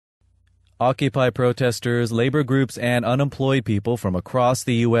Occupy protesters, labor groups, and unemployed people from across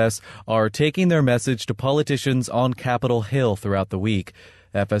the U.S. are taking their message to politicians on Capitol Hill throughout the week.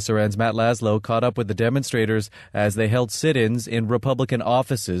 FSRN's Matt Laslo caught up with the demonstrators as they held sit-ins in Republican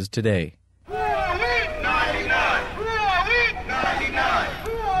offices today.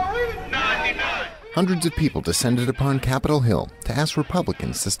 Hundreds of people descended upon Capitol Hill to ask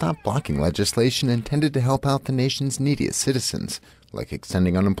Republicans to stop blocking legislation intended to help out the nation's neediest citizens, like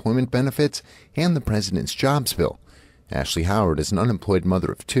extending unemployment benefits and the president's jobs bill. Ashley Howard is an unemployed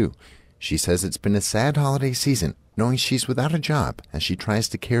mother of two. She says it's been a sad holiday season, knowing she's without a job as she tries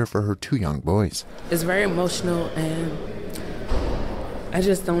to care for her two young boys. It's very emotional, and I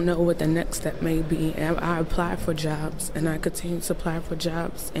just don't know what the next step may be. I apply for jobs, and I continue to apply for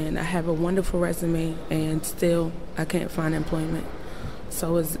jobs, and I have a wonderful resume, and still I can't find employment.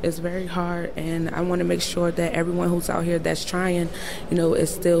 So it's very hard, and I want to make sure that everyone who's out here that's trying, it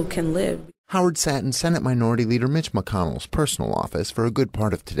still can live. Howard sat in Senate Minority Leader Mitch McConnell's personal office for a good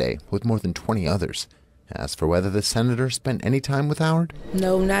part of today with more than 20 others. As for whether the senator spent any time with Howard?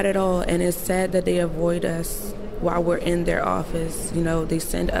 No, not at all, and it's sad that they avoid us while we're in their office. They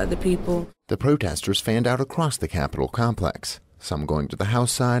send other people. The protesters fanned out across the Capitol complex, some going to the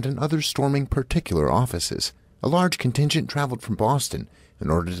House side and others storming particular offices. A large contingent traveled from Boston in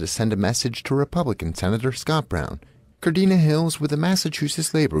order to send a message to Republican Senator Scott Brown. Cardina Hills with the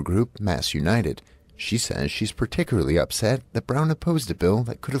Massachusetts labor group Mass United. She says she's particularly upset that Brown opposed a bill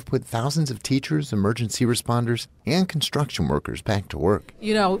that could have put thousands of teachers, emergency responders, and construction workers back to work.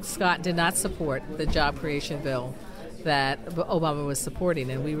 Scott did not support the job creation bill that Obama was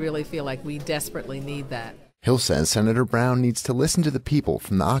supporting, and we really feel like we desperately need that. Hill says Senator Brown needs to listen to the people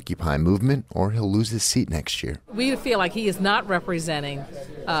from the Occupy movement or he'll lose his seat next year. We feel like he is not representing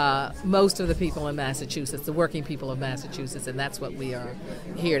most of the people in Massachusetts, the working people of Massachusetts, and that's what we are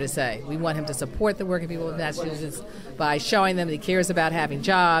here to say. We want him to support the working people of Massachusetts by showing them that he cares about having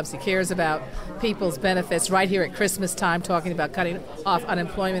jobs, he cares about people's benefits, right here at Christmas time, talking about cutting off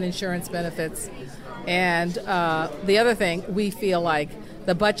unemployment insurance benefits. And the other thing, we feel like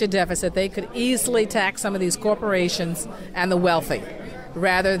the budget deficit, they could easily tax some of these corporations and the wealthy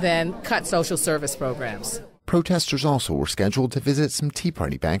rather than cut social service programs. Protesters also were scheduled to visit some Tea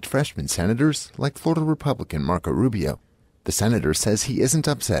Party-backed freshman senators like Florida Republican Marco Rubio. The senator says he isn't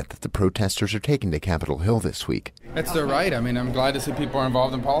upset that the protesters are taking to Capitol Hill this week. That's their right. I'm glad to see people are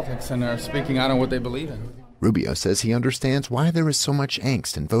involved in politics and are speaking out on what they believe in. Rubio says he understands why there is so much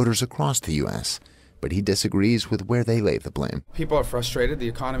angst in voters across the U.S., but he disagrees with where they lay the blame. People are frustrated. The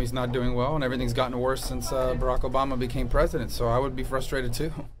economy's not doing well, and everything's gotten worse since Barack Obama became president, so I would be frustrated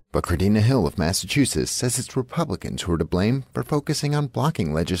too. But Cardina Hill of Massachusetts says it's Republicans who are to blame for focusing on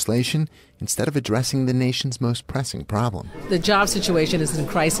blocking legislation instead of addressing the nation's most pressing problem. The job situation is a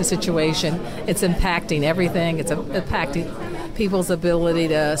crisis situation. It's impacting everything. It's impacting people's ability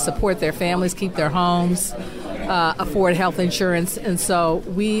to support their families, keep their homes, afford health insurance, and so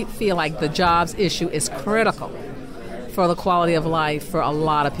we feel like the jobs issue is critical for the quality of life for a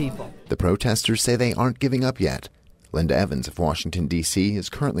lot of people. The protesters say they aren't giving up yet. Linda Evans of Washington, D.C. is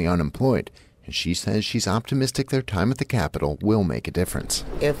currently unemployed, and she says she's optimistic their time at the Capitol will make a difference.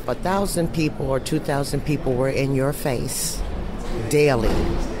 If 1,000 people or 2,000 people were in your face daily,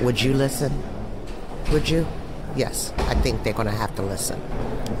 would you listen? Would you? Yes, I think they're going to have to listen.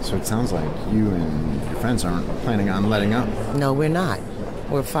 So it sounds like you and your friends aren't planning on letting up. No, we're not.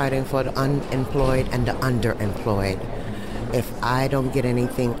 We're fighting for the unemployed and the underemployed. If I don't get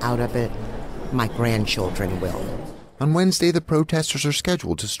anything out of it, my grandchildren will. On Wednesday, the protesters are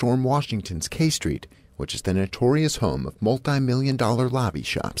scheduled to storm Washington's K Street, which is the notorious home of multi-million-dollar lobby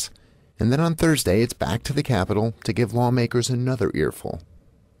shops. And then on Thursday, it's back to the Capitol to give lawmakers another earful.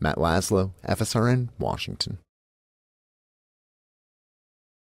 Matt Laslo, FSRN, Washington.